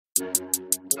Hey,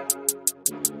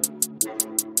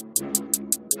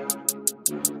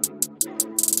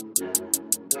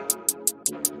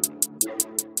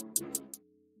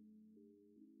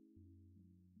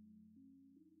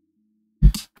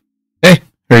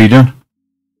 how are you doing?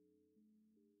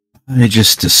 I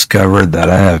just discovered that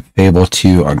I have Fable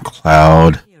 2 on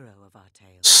cloud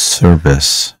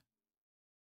service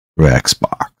through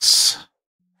Xbox.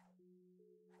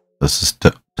 This is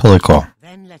totally cool.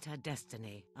 Then let her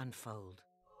destiny unfold.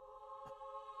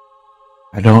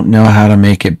 I don't know how to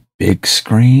make it big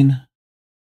screen,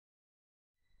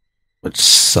 which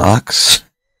sucks.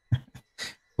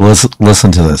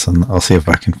 Listen to this and I'll see if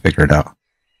I can figure it out.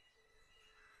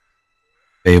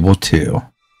 Fable 2.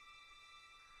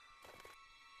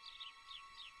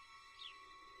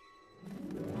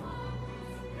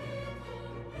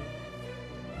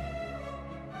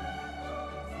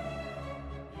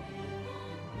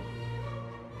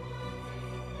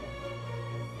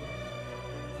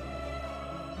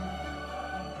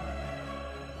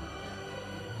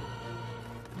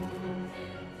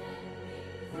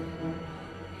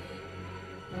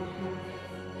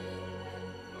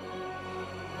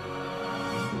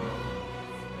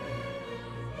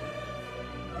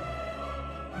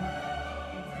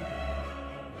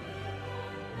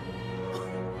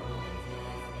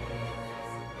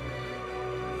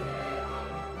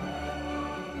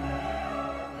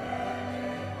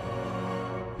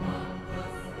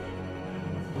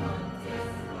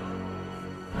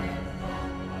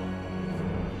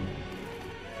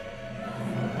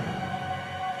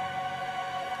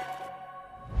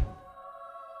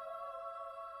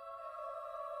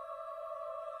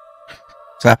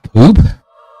 Is that poop?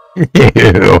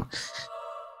 Ew.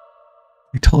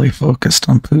 I totally focused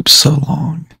on poop so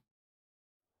long.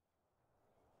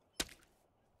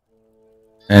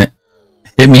 And it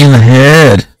hit me in the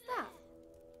head.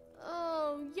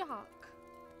 Oh, yuck.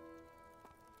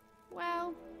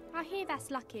 Well, I hear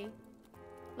that's lucky.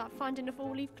 Like finding a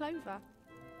four-leaf clover.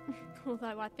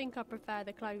 Although I think I prefer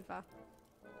the clover.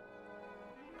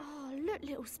 Oh, look,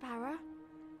 little sparrow.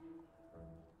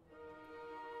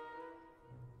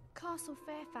 Castle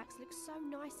Fairfax looks so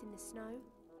nice in the snow.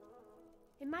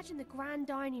 Imagine the grand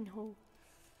dining hall.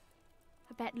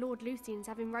 I bet Lord Lucian's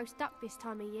having roast duck this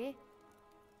time of year.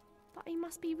 But he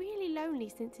must be really lonely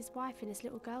since his wife and his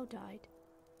little girl died.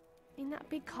 In that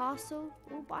big castle,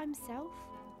 all by himself.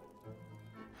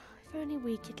 If only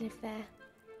we could live there.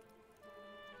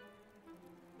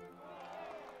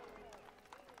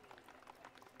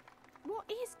 What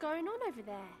is going on over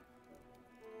there?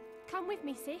 Come with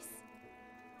me, sis.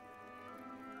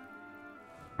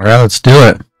 Alright, let's do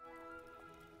it.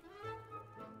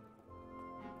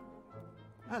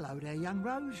 Hello there, young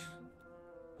Rose.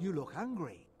 You look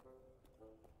hungry.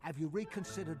 Have you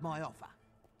reconsidered my offer?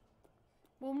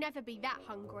 We'll never be that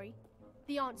hungry.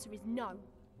 The answer is no.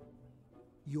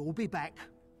 You'll be back,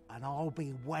 and I'll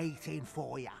be waiting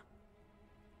for you.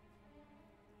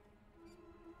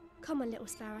 Come on, little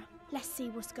sparrow. Let's see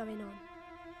what's going on.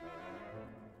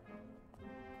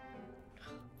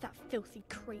 That filthy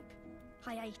creep.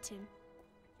 I ate him.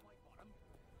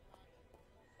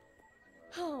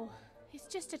 Oh, it's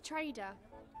just a trader.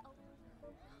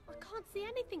 I can't see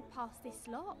anything past this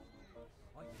lot.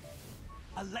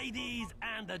 Ladies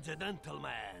and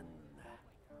gentlemen,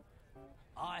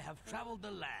 I have traveled the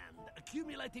land,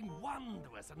 accumulating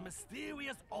wondrous and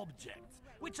mysterious objects,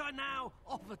 which I now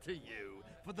offer to you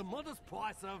for the modest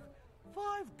price of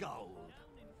 5 gold.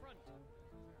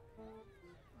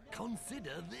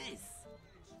 Consider this.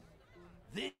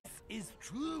 This is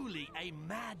truly a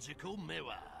magical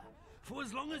mirror. For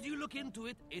as long as you look into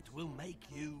it, it will make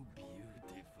you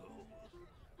beautiful.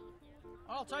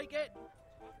 I'll take it.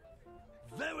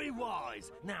 Very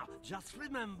wise. Now, just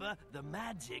remember, the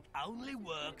magic only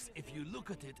works if you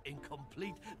look at it in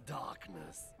complete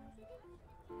darkness.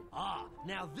 Ah,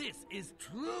 now this is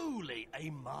truly a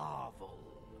marvel.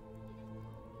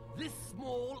 This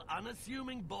small,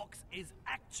 unassuming box is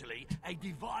actually a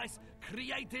device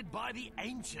created by the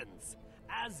ancients,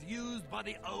 as used by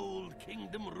the old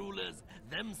kingdom rulers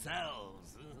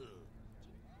themselves.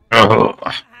 Oh.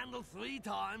 Handle 3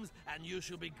 times, and you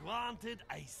shall be granted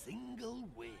a single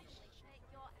wish.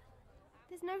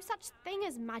 There's no such thing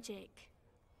as magic.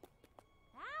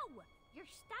 Ow! You're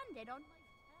standing on my...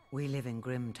 We live in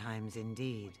grim times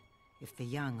indeed, if the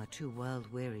young are too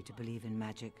world-weary to believe in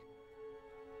magic.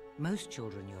 Most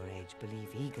children your age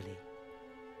believe eagerly.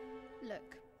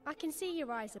 Look, I can see your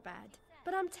eyes are bad,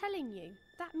 but I'm telling you,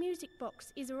 that music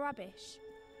box is rubbish.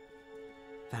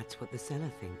 That's what the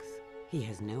seller thinks. He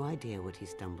has no idea what he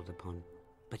stumbled upon.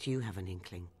 But you have an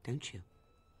inkling, don't you?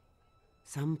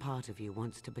 Some part of you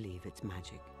wants to believe it's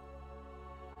magic.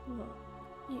 What?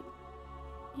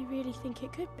 You really think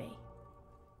it could be?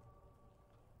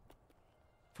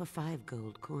 For 5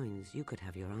 gold coins, you could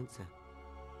have your answer.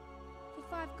 For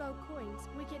 5 gold coins,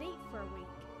 we could eat for a week.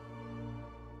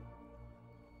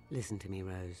 Listen to me,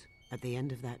 Rose. At the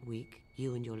end of that week,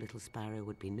 you and your little sparrow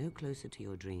would be no closer to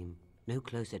your dream, no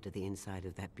closer to the inside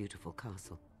of that beautiful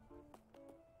castle.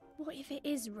 What if it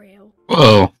is real?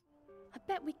 Whoa. I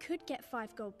bet we could get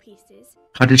 5 gold pieces.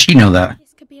 How did she know that?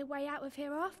 This could be a way out of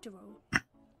here after all.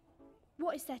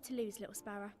 What is there to lose, little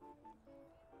sparrow?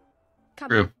 Come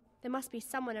True. on. There must be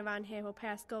someone around here who'll pay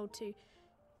us gold to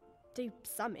do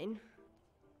something.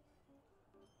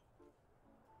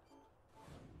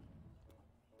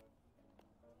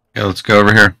 Yeah, let's go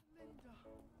over here.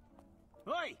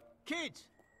 Oi, kids!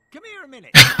 Come here a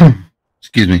minute!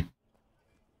 Excuse me.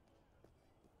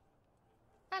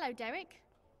 Hello, Derek.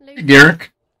 Luke. Hey,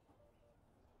 Derek.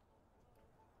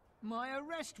 My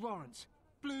arrest warrants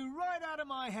blew right out of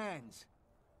my hands.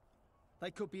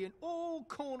 They could be in all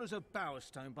corners of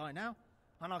Bowerstone by now,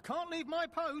 and I can't leave my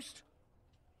post.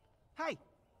 Hey,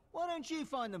 why don't you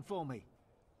find them for me?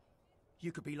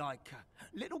 You could be like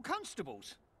little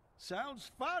constables. Sounds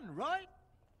fun, right?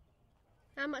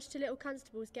 How much do little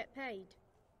constables get paid?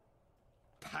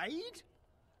 Paid?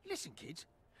 Listen, kids,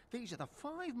 these are the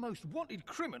 5 most wanted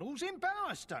criminals in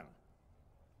Bowerstone.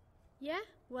 Yeah?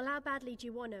 Well, how badly do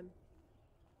you want them?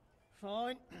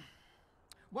 Fine.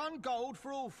 1 gold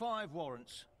for all 5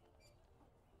 warrants.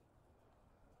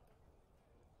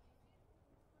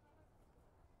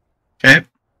 Okay.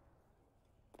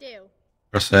 Deal.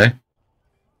 Press A.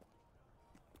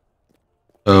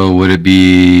 So would it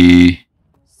be...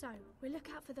 So, we'll look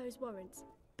out for those warrants.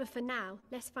 But for now,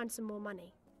 let's find some more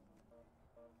money.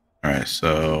 Alright,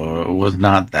 so it was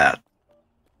not that.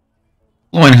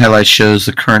 Glowing highlight shows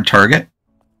the current target.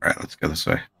 Alright, let's go this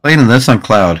way. Playing this on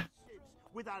cloud.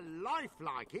 With a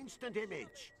lifelike instant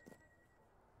image.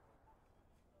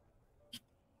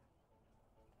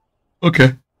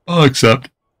 Okay, I'll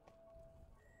accept.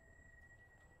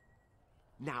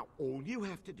 Now all you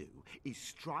have to do is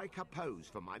strike a pose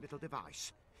for my little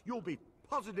device. You'll be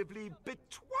positively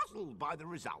betwazzled by the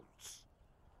results.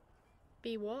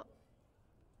 Be what?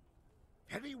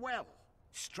 Very well.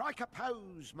 Strike a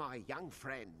pose, my young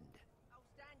friend. I'll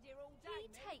stand here all day. He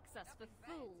takes us for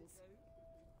fools.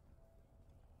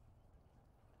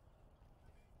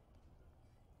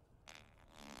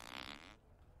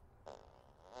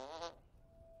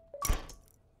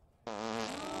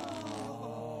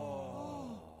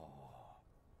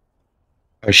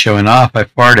 I was showing off, I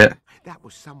farted. That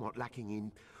was somewhat lacking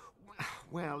in...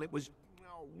 Well, it was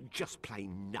just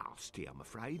plain nasty, I'm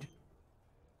afraid.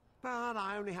 But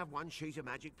I only have 1 sheet of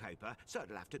magic paper, so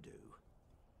it'll have to do.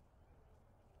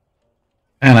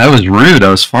 Man, I was rude, I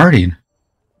was farting.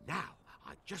 Now,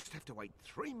 I just have to wait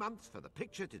 3 months for the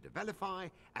picture to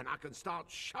developify, and I can start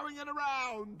showing it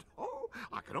around. Oh,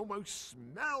 I can almost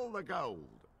smell the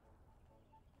gold.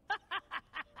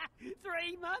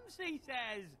 3 months, he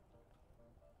says.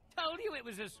 Told you it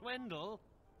was a swindle.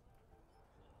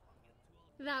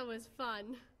 That was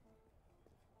fun.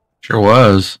 Sure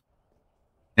was.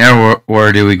 Now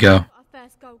where do we go? Our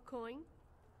first gold coin.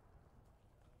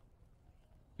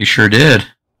 You sure did.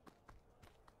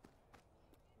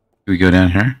 Do we go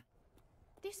down here?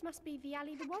 This must be the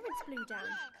alley the warrants blew down.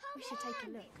 We should take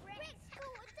a look.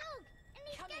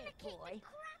 Come here, boy.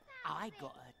 I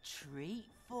got a treat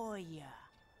for you.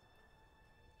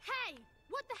 Hey!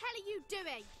 What the hell are you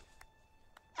doing?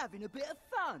 Having a bit of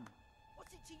fun.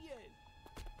 What's it to you?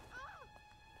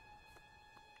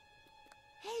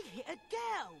 He hit a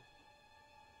girl.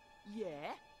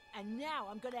 Yeah, and now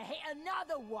I'm gonna hit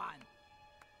another one.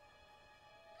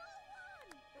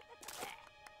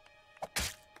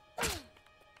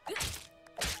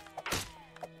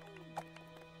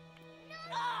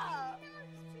 Ah,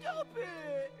 stop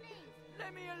it!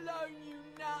 Let me alone, you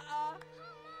nutter!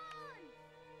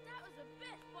 That was the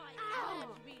best fight.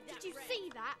 Ow! Did you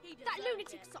see that? That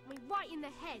lunatic socked me right in the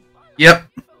head. Yep.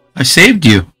 I saved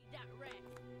you.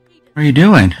 What are you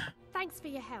doing? Thanks for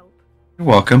your help. You're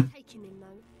welcome. Taking him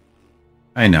though.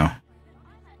 I know.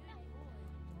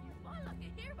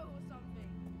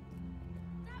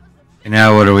 And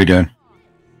now what are we doing?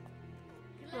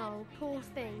 Oh, poor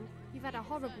thing. You've had a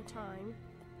horrible time.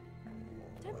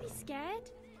 Don't be scared.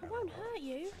 It won't hurt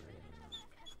you.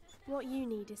 What you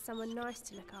need is someone nice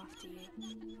to look after you.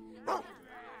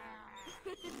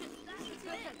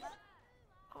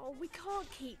 Oh, we can't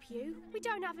keep you. We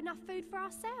don't have enough food for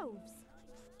ourselves.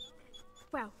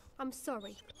 Well, I'm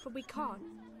sorry, but we can't.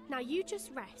 Now you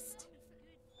just rest.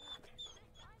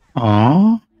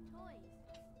 Aw.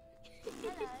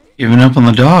 Giving up on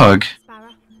the dog.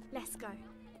 Sparrow, let's go.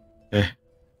 Okay.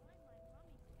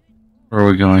 Where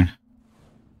are we going?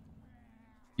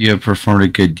 You have performed a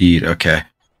good deed. Okay. That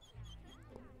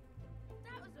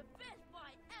was the best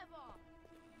fight ever.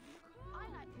 I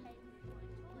like playing with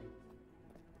my toys.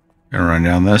 Gonna run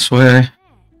down this way.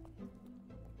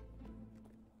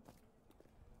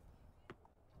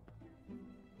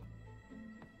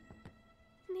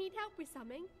 Need help with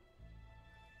something?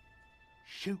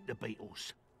 Shoot the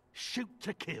beetles. Shoot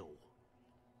to kill.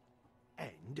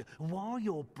 And while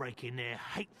you're breaking their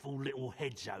hateful little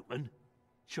heads open,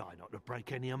 try not to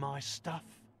break any of my stuff.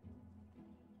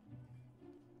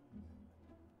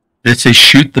 Did it say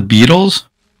shoot the beetles?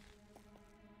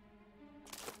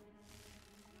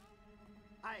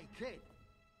 Hey, kid.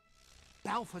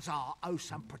 Balthazar owes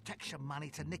some protection money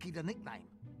to Nicky the Nickname.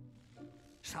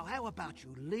 So how about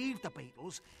you leave the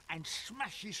beetles and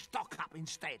smash his stock up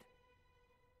instead?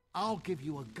 I'll give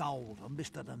you a gold on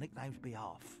Mr. the Nickname's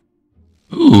behalf.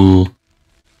 Ooh.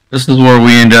 This is where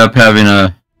we end up having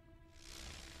a...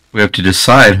 We have to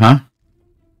decide, huh?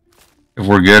 If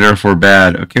we're good or if we're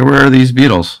bad. Okay, where are these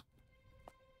beetles?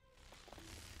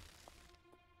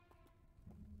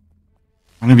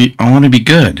 I want to be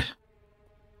good.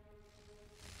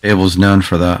 Fable's known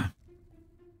for that.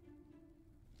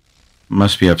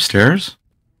 Must be upstairs.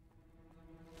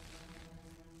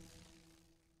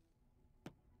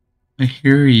 I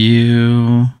hear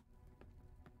you.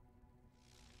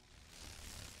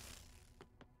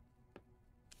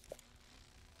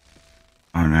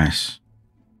 Oh, nice.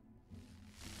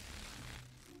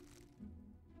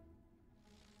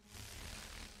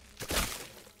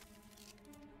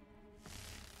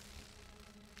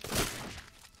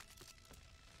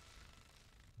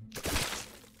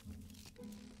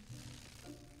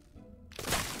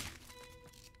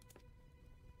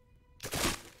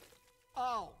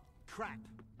 Oh, crap.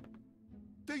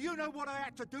 Do you know what I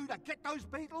had to do to get those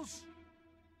beetles?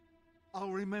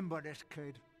 I'll remember this,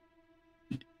 kid.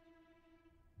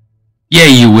 Yeah,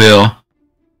 you will.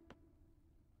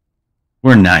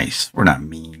 We're nice. We're not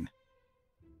mean.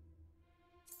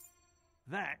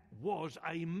 That was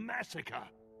a massacre.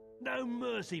 No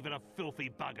mercy for the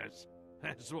filthy buggers.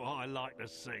 That's what I like to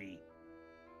see.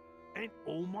 And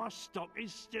all my stock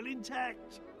is still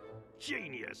intact.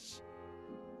 Genius.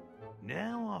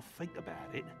 Now I think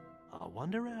about it, I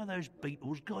wonder how those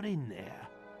beetles got in there.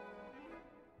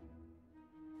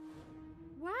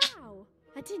 Wow,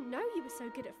 I didn't know you were so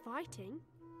good at fighting.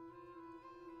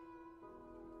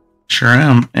 Sure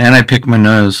am. And I pick my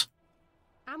nose.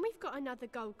 And we've got another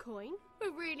gold coin.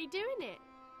 We're really doing it.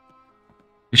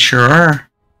 You sure are.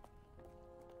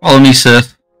 Follow me,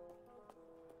 Sith.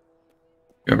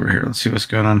 Go over here. Let's see what's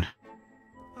going on.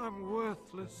 I'm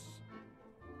worthless.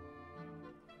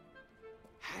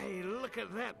 Hey, look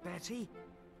at that, Betty.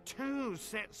 2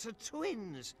 sets of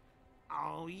twins.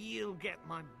 Oh, you'll get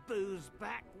my booze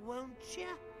back, won't you?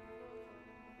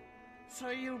 So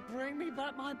you'll bring me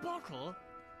back my bottle?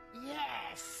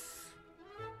 Yes!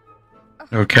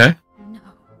 Okay. No.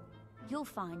 You'll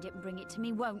find it and bring it to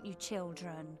me, won't you,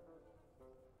 children?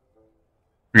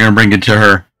 We're gonna bring it to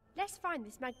her. Let's find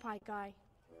this magpie guy.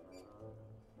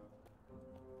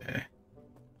 Okay.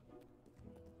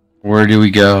 Where do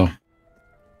we go?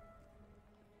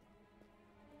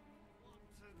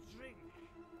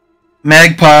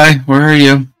 Magpie, where are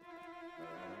you?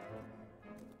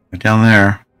 Down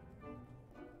there.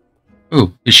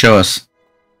 Ooh, you show us.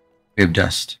 We have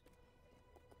dust.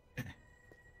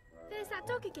 There's that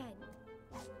dog again.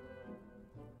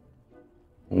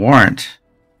 Warrant.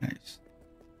 Nice.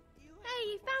 Hey,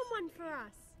 you found one for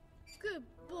us. Good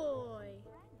boy.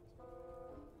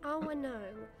 Oh, I know.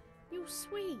 You're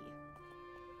sweet.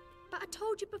 But I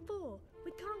told you before,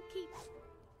 we can't keep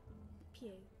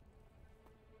you.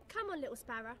 Come on, little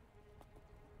sparrow.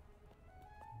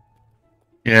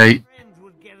 Yeah. Friend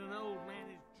would get an old man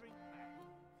his drink back.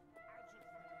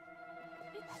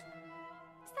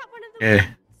 Is that one of the Okay.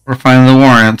 ones? We're finding the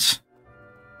warrants.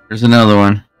 There's another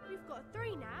one. We've got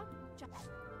 3 now.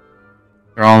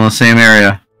 They're all in the same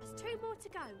area. There's 2 more to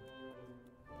go.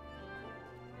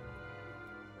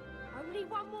 Only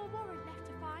 1 more warrant left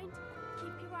to find.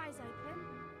 Keep your eyes open.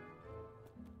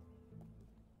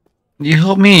 You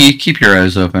help me. Keep your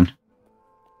eyes open.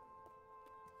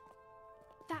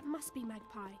 That must be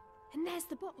Magpie. And there's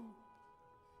the bottle.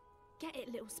 Get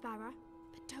it, little sparrow,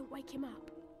 but don't wake him up.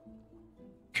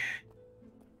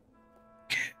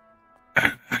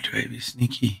 How do I be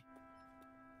sneaky?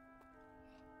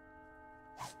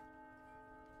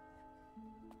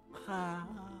 Ah,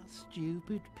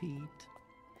 stupid Pete.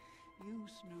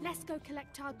 Let's go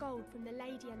collect our gold from the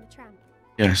lady and the tramp.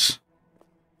 Yes.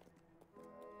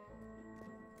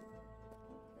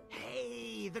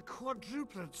 Hey, the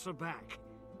quadruplets are back.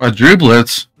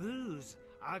 Quadruplets? Booze,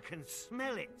 I can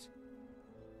smell it.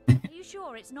 Are you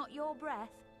sure it's not your breath?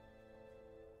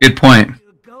 Good point.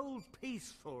 A gold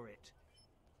piece for it.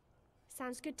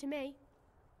 Sounds good to me.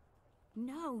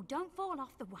 No, don't fall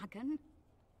off the wagon.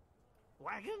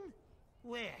 Wagon?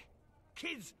 Where?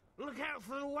 Kids, look out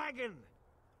for the wagon.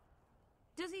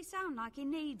 Does he sound like he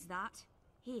needs that?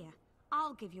 Here,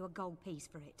 I'll give you a gold piece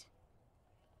for it.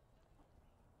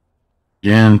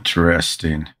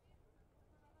 Interesting.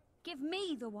 Give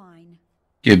me the wine.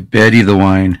 Give Betty the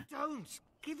wine. Don't.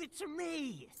 Give it to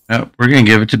me. Oh, we're going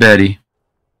to give it to Betty.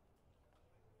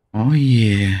 Oh,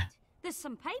 yeah. There's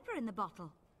some paper in the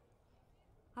bottle.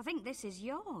 I think this is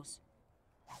yours.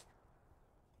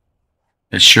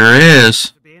 It sure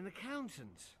is. To be an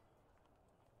accountant.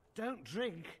 Don't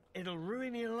drink. It'll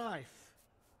ruin your life.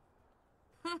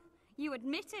 You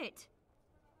admit it.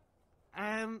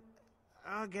 I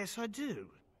guess I do.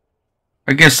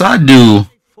 I guess I do.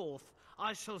 Fourth,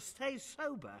 I shall stay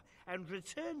sober and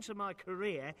return to my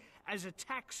career as a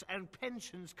tax and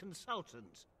pensions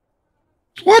consultant.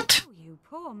 What? Oh, you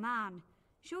poor man.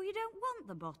 Sure you don't want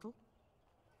the bottle?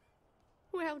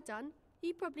 Well done.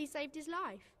 You probably saved his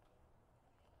life.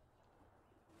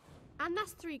 And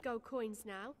that's 3 gold coins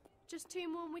now. Just 2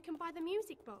 more and we can buy the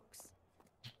music box.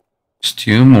 Just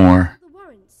 2 more. The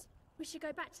warrants. We should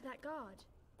go back to that guard.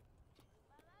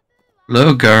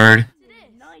 Low guard.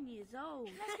 9 years old.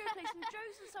 Let's go play some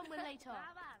jokes with someone later.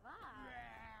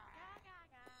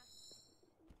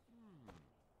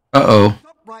 Uh-oh.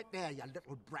 Stop right there, you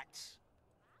little brats.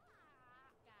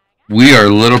 We are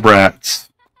little brats.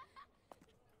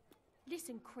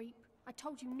 Listen, creep. I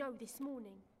told you no this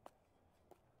morning.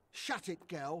 Shut it,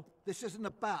 girl. This isn't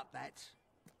about that.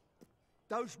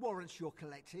 Those warrants you're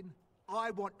collecting,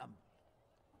 I want them.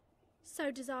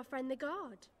 So does our friend the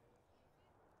guard.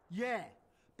 Yeah,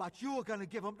 but you're going to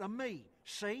give them to me,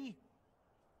 see?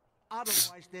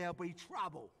 Otherwise there'll be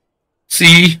trouble.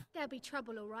 See? There'll be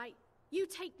trouble, all right. You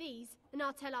take these, and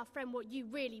I'll tell our friend what you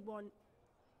really want.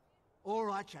 All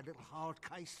right, you little hard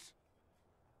case.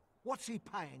 What's he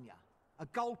paying you? A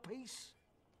gold piece?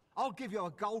 I'll give you a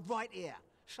gold right here.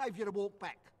 Save you to walk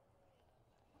back.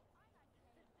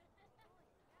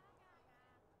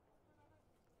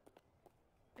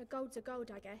 A gold's a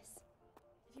gold, I guess.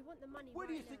 If you want the money Where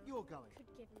do you right think now, you're going? could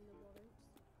give him the warrants.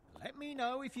 Let me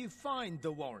know if you find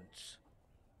the warrants.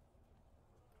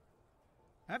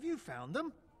 Have you found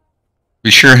them?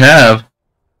 We sure have.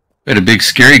 We had a big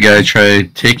scary guy try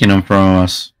taking them from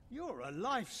us. You're a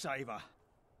lifesaver.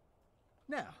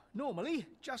 Now, normally,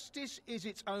 justice is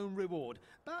its own reward.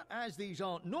 But as these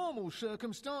aren't normal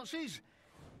circumstances,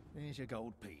 there's your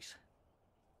gold piece.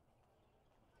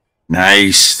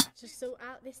 Nice. To sort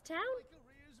out this town?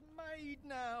 My career's made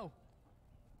now.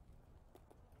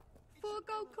 4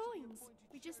 gold coins.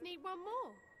 We just need 1 more.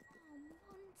 Oh,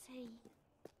 Monty.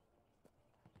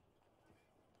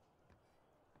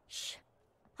 Shh.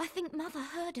 I think Mother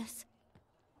heard us.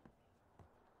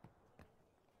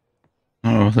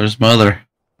 Oh, there's Mother.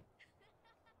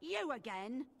 You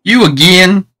again? You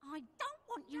again? I don't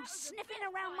want you sniffing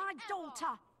around my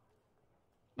daughter.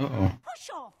 Uh-oh. Push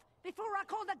off before I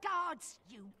call the guards,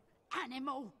 you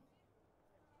animal.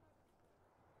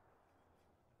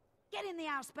 Get in the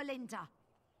house, Belinda.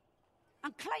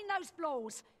 And clean those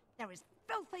floors. They're as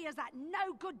filthy as that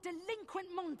no-good delinquent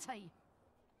Monty.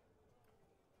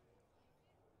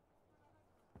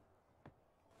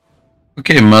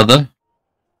 Okay, Mother.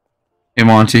 Hey,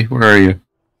 Monty, where are you?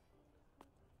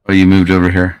 Oh, you moved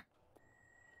over here.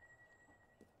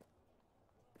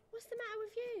 What's the matter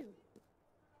with you?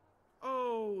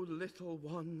 Oh, little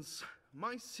ones,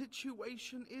 my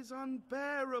situation is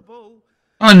unbearable.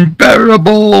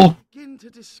 Unbearable! Begin to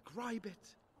describe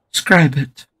it. Describe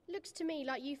it. Looks to me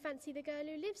like you fancy the girl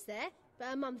who lives there, but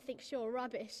her mum thinks you're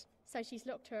rubbish, so she's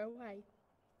locked her away.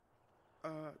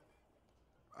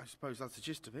 I suppose that's the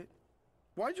gist of it.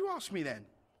 Why'd you ask me then?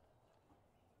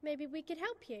 Maybe we could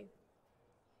help you.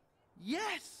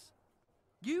 Yes!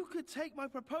 You could take my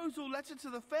proposal letter to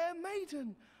the fair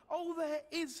maiden. Oh, there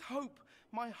is hope.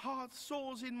 My heart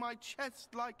soars in my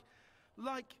chest like...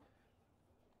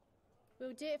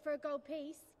 We'll do it for a gold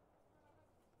piece.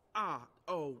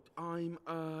 I'm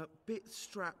a bit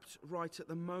strapped right at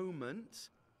the moment.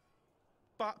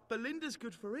 But Belinda's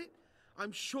good for it.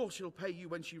 I'm sure she'll pay you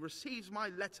when she receives my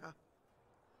letter.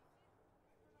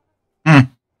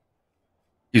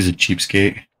 He's a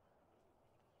cheapskate.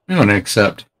 We don't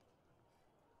accept.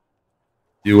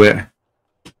 Do it.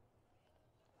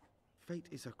 Fate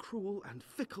is a cruel and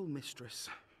fickle mistress,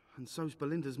 and so's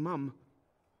Belinda's mum.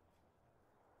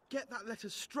 Get that letter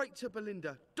straight to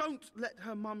Belinda. Don't let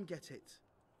her mum get it.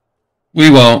 We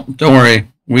won't. Don't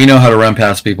worry. We know how to run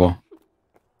past people.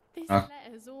 This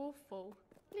letter's awful.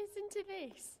 Listen to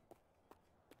this.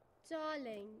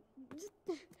 Darling,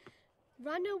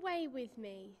 run away with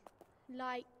me.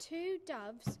 Like two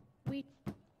doves, We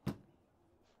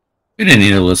didn't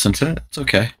need to listen to it. It's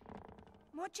okay.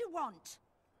 What do you want?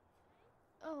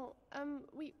 Oh,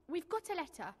 we've got a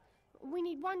letter. We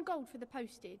need 1 gold for the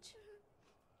postage.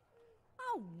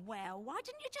 Oh, well, why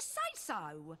didn't you just say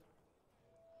so?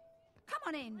 Come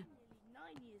on in. 9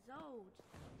 years old.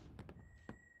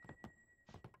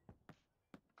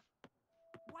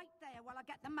 Wait there while I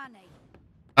get the money.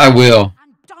 I will.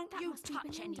 And don't you must be touch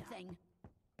Belinda. anything.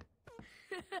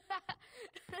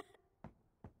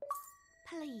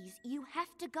 Please, you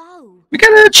have to go. We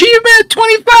got an achievement!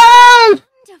 25!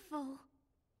 Wonderful.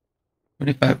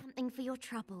 25. Something for your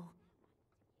trouble.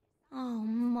 Oh,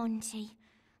 Monty,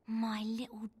 my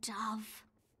little dove.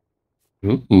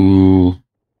 Ooh.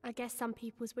 I guess some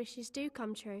people's wishes do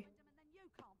come true.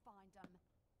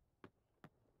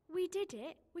 We did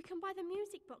it. We can buy the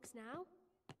music box now.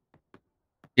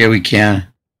 Yeah, we can.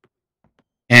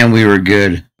 And we were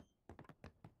good.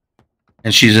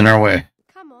 And she's in our way.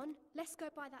 Come on, let's go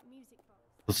buy that music box.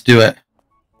 Let's do it.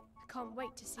 I can't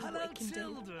wait to see Hello, what it can do.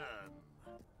 children.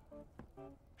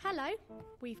 Hello,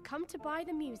 we've come to buy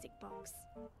the music box.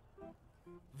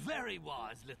 Very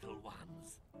wise little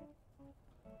ones.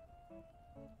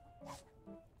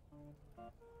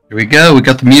 Here we go. We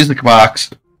got the music box.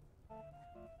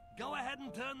 Go ahead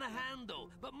and turn the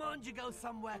handle, but mind you go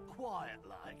somewhere quiet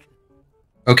like.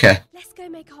 Okay. Let's go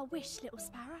make our wish, little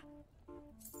sparrow.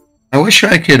 I wish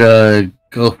I could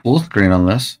go full screen on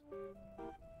this.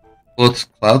 Well, it's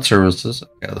cloud services.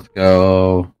 Okay, let's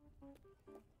go.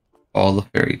 All the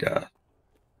fairy dust.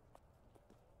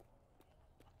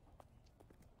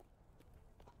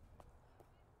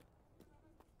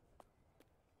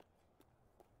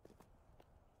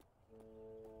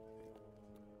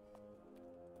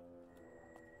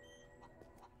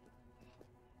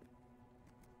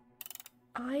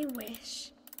 I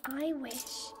wish. I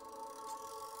wish.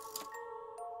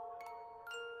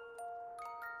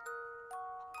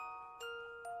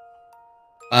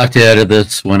 I have to edit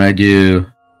this when I do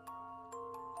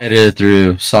edit it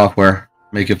through software.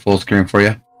 Make it full screen for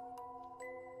you.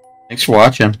 Thanks for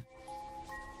watching.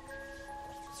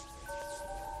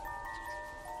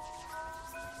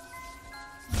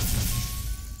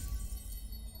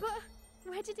 But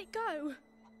where did it go?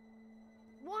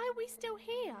 Why are we still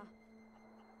here?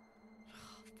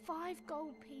 5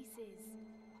 gold pieces.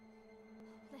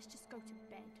 Let's just go to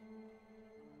bed.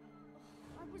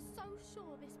 I was so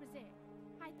sure this was it.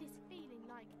 I had this feeling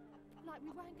like we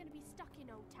weren't going to be stuck in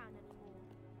Old Town anymore.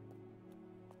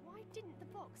 Why didn't the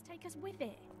box take us with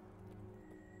it?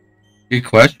 Good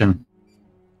question.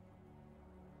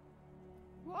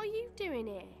 What are you doing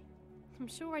here? I'm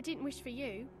sure I didn't wish for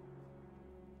you.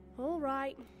 All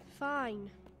right, fine.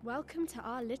 Welcome to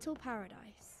our little paradise.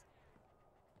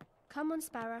 Come on,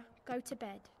 Sparrow, go to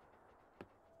bed.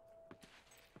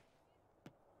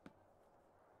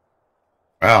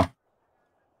 Wow.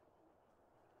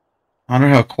 I wonder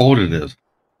how cold it is.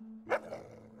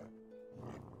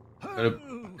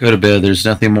 Go to bed. There's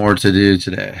nothing more to do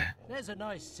today. There's a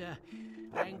nice,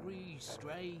 angry,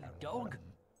 stray dog.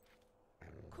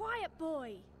 Quiet,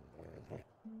 boy.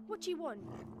 What do you want?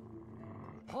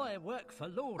 I work for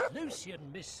Lord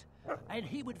Lucian, miss, and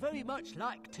he would very much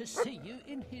like to see you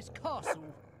in his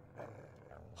castle.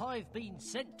 I've been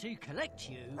sent to collect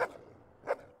you.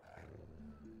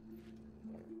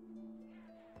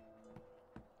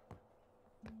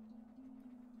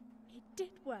 It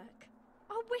did work.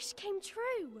 Our wish came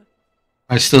true.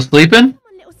 Am I still sleeping? Come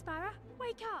on, little Sparrow,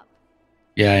 wake up.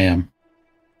 Yeah, I am.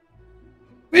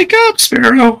 Wake up,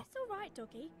 Sparrow. It's all right,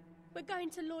 doggy. We're going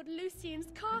to Lord Lucian's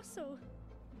castle.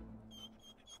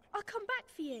 I'll come back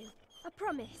for you. I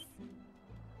promise.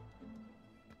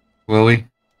 Will we?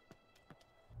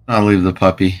 I'll leave the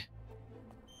puppy.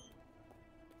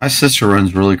 My sister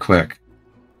runs really quick.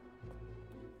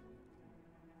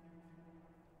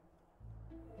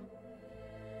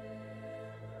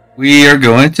 We are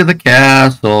going to the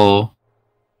castle.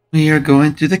 We are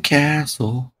going to the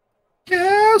castle.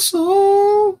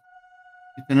 Castle.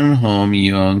 Keeping it home,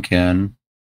 young Ken.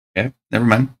 Okay, never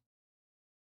mind.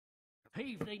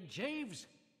 Evening, Jeeves.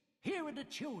 Here are the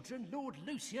children Lord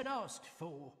Lucian asked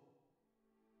for.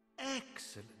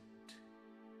 Excellent.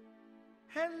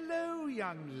 Hello,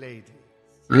 young ladies.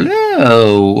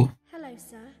 Hello. Hello,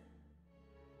 sir.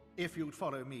 If you'd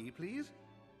follow me, please.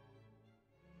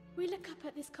 We look up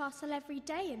at this castle every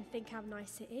day and think how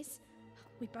nice it is.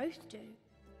 We both do.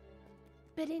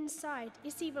 But inside,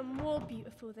 it's even more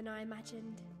beautiful than I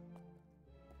imagined.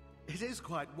 It is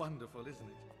quite wonderful, isn't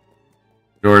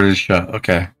it? Door is shut.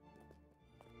 Okay.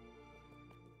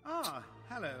 Ah,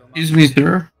 hello. Excuse me,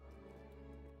 sir.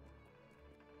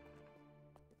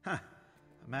 Huh.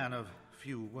 A man of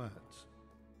few words.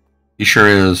 He sure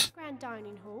is. Grand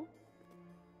dining hall.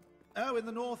 Oh, in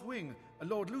the North Wing.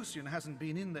 Lord Lucian hasn't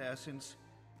been in there since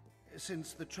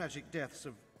the tragic deaths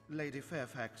of Lady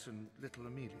Fairfax and little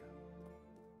Amelia.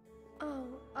 Oh,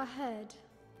 I heard.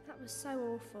 That was so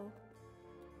awful.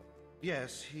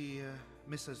 Yes, he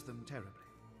misses them terribly.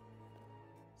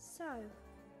 So,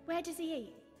 where does he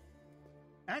eat?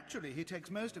 Actually, he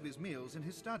takes most of his meals in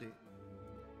his study.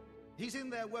 He's in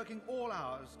there working all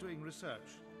hours doing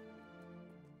research.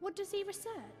 What does he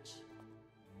research?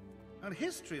 On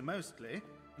history, mostly.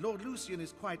 Lord Lucian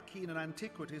is quite keen on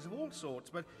antiquities of all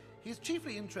sorts, but he's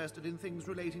chiefly interested in things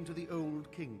relating to the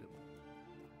Old Kingdom.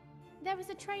 There was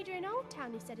a trader in Old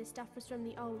Town who said his stuff was from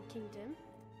the Old Kingdom.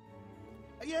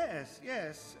 Yes.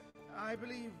 I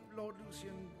believe Lord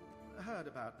Lucian heard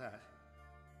about that.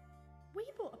 We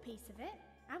bought a piece of it,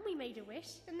 and we made a wish,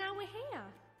 and now we're here.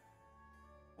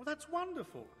 Well, that's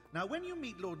wonderful. Now, when you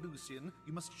meet Lord Lucian,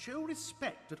 you must show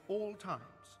respect at all times.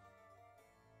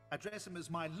 Address him as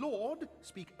my lord,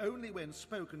 speak only when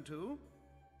spoken to.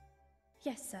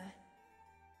 Yes, sir.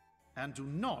 And do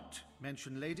not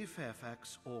mention Lady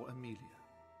Fairfax or Amelia.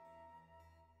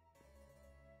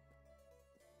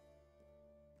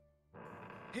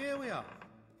 Here we are.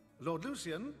 Lord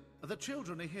Lucian, the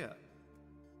children are here.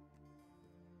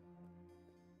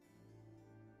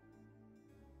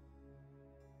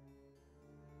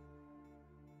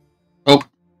 Oh.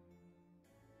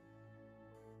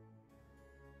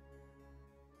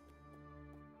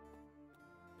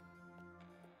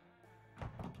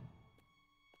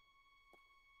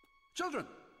 Children,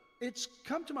 it's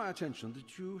come to my attention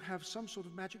that you have some sort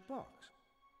of magic box.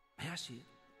 May I see it?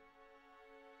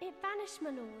 It vanished, my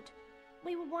lord.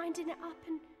 We were winding it up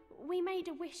and we made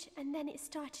a wish and then it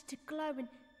started to glow and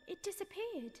it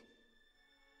disappeared.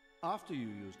 After you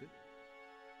used it?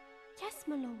 Yes,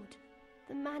 my lord.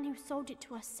 The man who sold it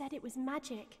to us said it was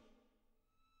magic.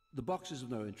 The box is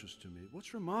of no interest to me.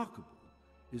 What's remarkable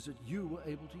is that you were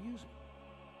able to use it.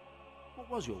 What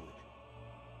was your wish?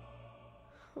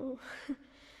 Oh.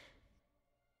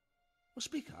 Well,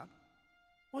 speak up.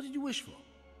 What did you wish for?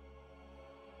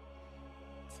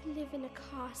 To live in a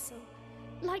castle,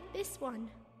 like this one.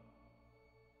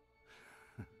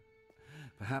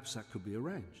 Perhaps that could be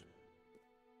arranged.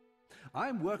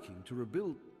 I'm working to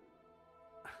rebuild...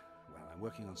 Well, I'm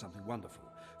working on something wonderful,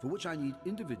 for which I need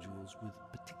individuals with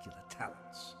particular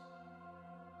talents.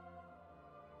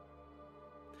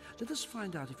 Let us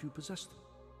find out if you possess them.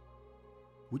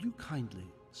 Would you kindly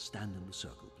stand in the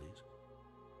circle, please?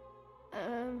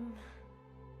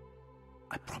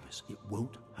 I promise it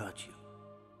won't hurt you.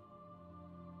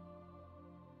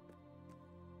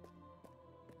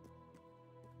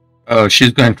 Oh,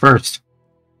 she's going first.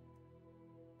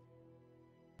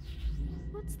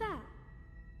 What's that?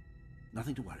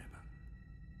 Nothing to worry about.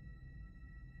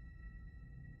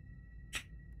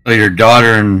 Oh, your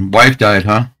daughter and wife died,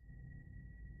 huh?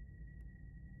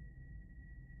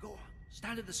 Go on,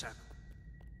 stand in the circle.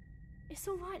 It's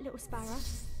all right, little sparrow.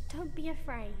 Don't be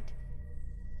afraid.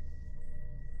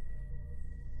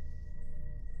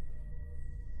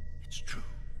 It's true.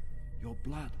 Your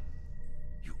blood.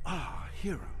 You are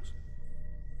heroes.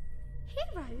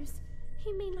 Heroes?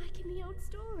 You mean like in the old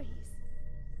stories?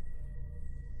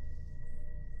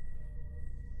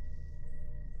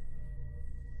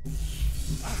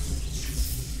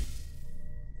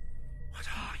 What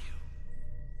are you?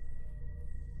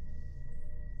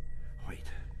 Wait.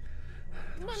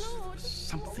 My lord,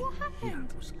 something what happened? here.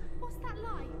 What's that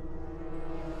like?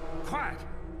 Quiet!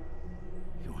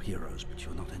 You're heroes, but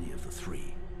you're not any of the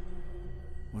three.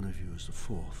 One of you is the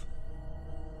fourth.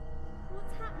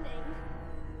 What's happening?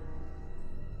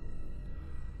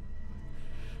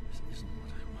 This isn't what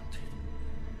I wanted.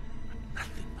 But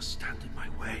nothing must stand in my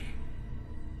way.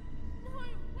 No,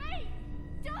 wait!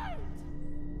 Don't!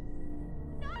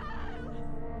 No!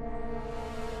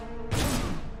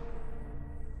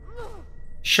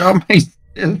 Shot my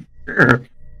sister.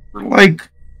 We're like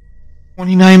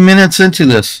 29 minutes into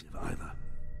this.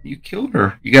 You killed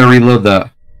her. You gotta reload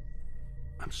that.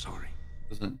 I'm sorry.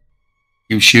 Doesn't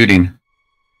keep shooting.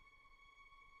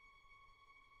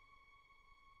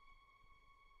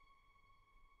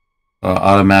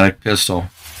 Automatic pistol.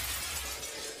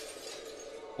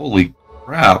 Holy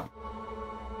crap.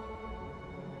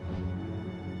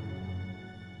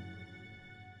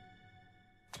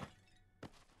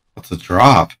 What's a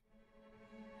drop?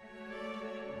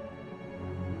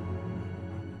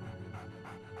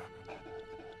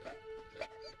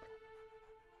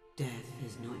 Death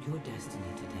is not your destiny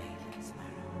today, little sparrow.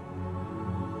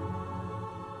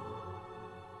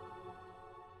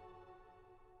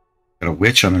 Got a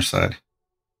witch on her side.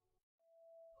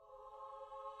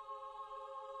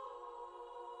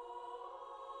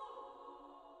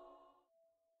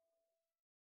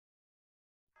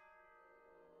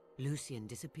 Lucian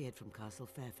disappeared from Castle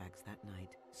Fairfax that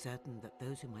night, certain that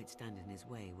those who might stand in his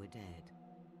way were dead.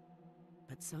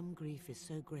 But some grief is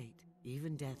so great,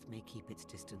 even death may keep its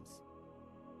distance.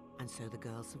 And so the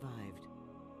girl survived.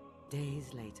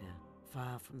 Days later,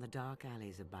 far from the dark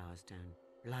alleys of Bowerstone,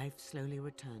 life slowly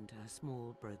returned to her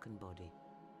small, broken body.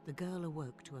 The girl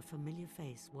awoke to a familiar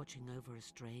face watching over a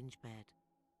strange bed.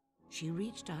 She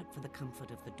reached out for the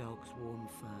comfort of the dog's warm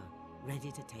fur,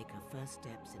 ready to take her first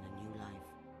steps in a new life.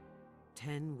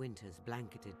 10 winters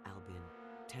blanketed Albion.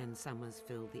 10 summers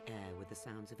filled the air with the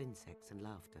sounds of insects and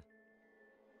laughter.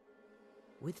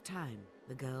 With time,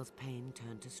 the girl's pain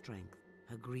turned to strength.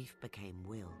 Her grief became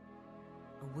will.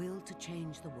 A will to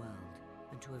change the world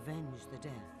and to avenge the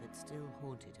death that still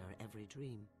haunted her every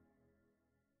dream.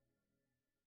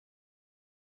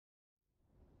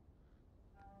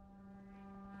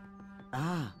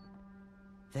 Ah,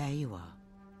 there you are.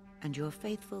 And your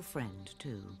faithful friend,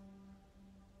 too.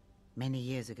 Many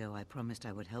years ago, I promised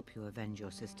I would help you avenge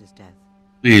your sister's death.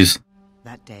 Please.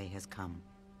 That day has come.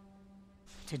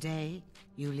 Today,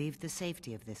 you leave the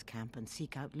safety of this camp and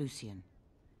seek out Lucian.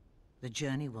 The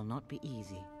journey will not be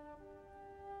easy.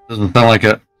 Doesn't sound like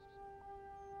it.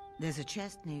 There's a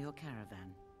chest near your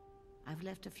caravan. I've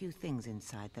left a few things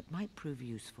inside that might prove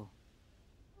useful.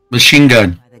 Machine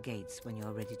gun. By the gates when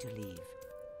you're ready to leave.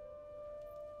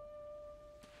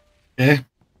 Okay.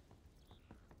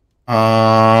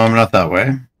 Not that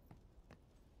way.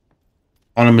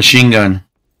 On a machine gun.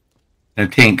 And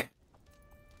a tank.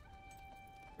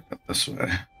 This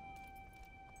way.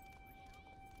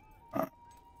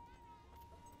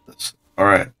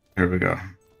 Alright, here we go.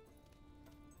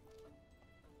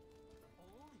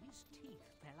 All his teeth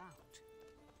fell out.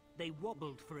 They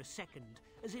wobbled for a second,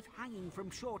 as if hanging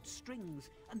from short strings,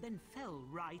 and then fell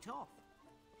right off.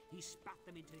 He spat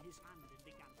them into his hand and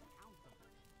began to count them.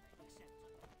 Except...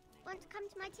 Want to come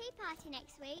to my tea party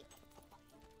next week?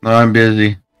 No, I'm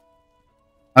busy.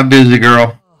 I'm busy,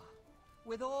 girl. Oh,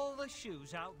 with all the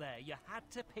shoes out there, you had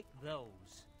to pick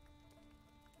those.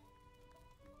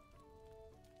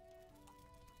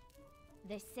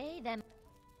 They say them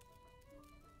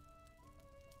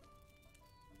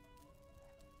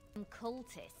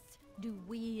cultists do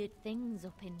weird things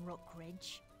up in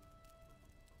Rockridge.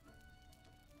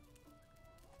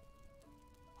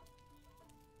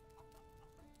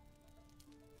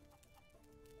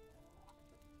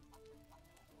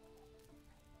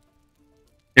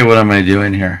 Hey, what am I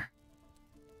doing here?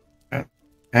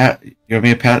 Pat, you want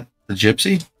me to pat the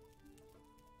gypsy?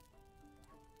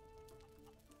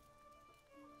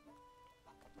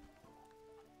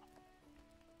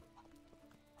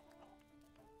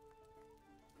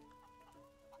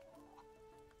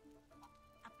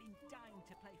 I've been dying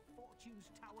to play Fortune's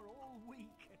Tower all week.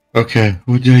 Okay,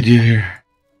 what do I do here?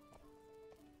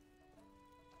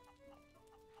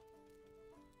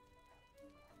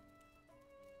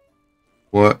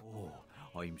 What? Oh,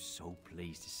 I'm so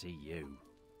pleased to see you.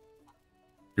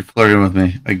 You're flirting with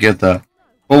me. I get that.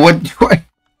 Well, what do I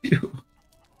do?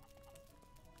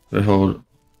 Wait, hold.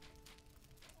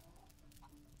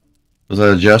 Was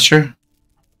that a gesture?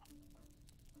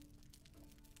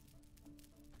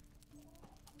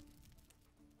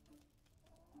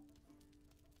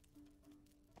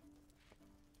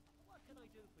 What can I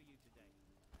do for you today?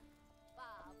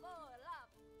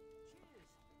 Cheers.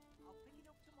 I'll pick it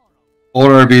up tomorrow.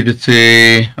 Hold RB to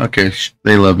see. Okay,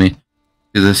 they love me.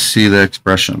 You just see the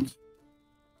expressions.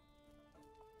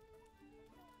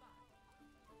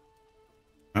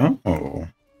 Oh.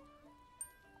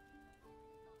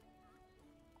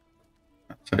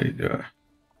 That's how you do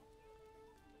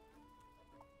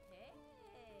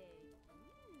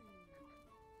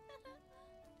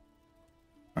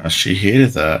it. She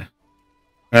hated that.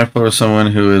 After someone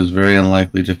who is very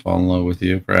unlikely to fall in love with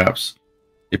you, perhaps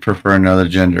you prefer another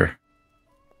gender.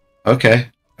 Okay,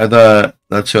 I thought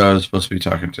that's who I was supposed to be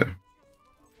talking to.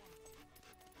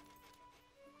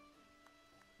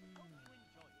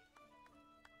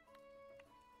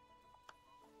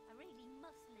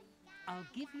 I'll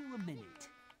give you a minute.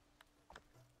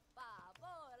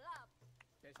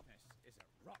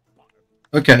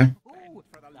 Okay. Ooh,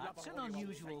 that's an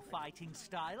unusual fighting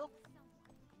style.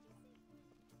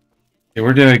 Okay,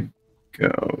 where did I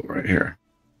go right here.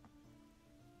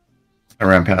 I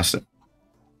ran past it.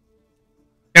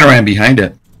 And I ran behind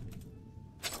it.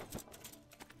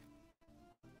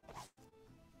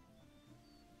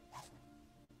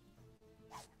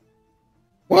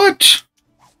 What?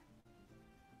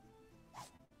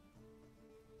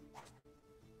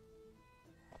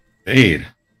 Fade.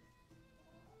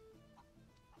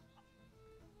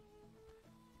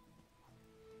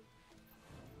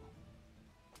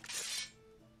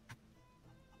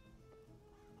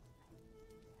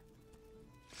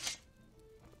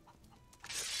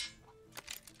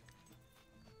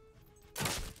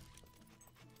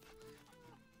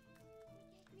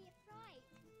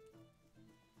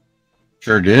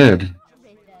 Sure did.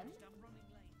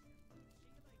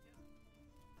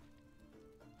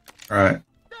 Alright.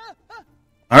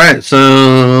 Alright,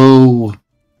 so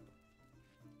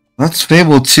that's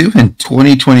Fable 2 in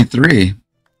 2023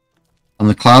 on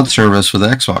the cloud service with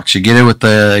Xbox. You get it with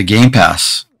the Game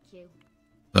Pass.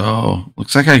 So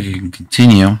looks like I can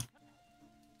continue.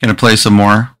 Gonna play some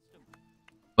more.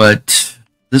 But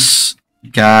this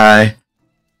guy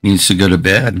needs to go to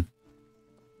bed.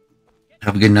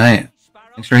 Have a good night.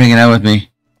 Thanks for hanging out with me.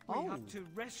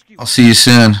 I'll see you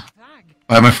soon.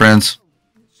 Bye, my friends.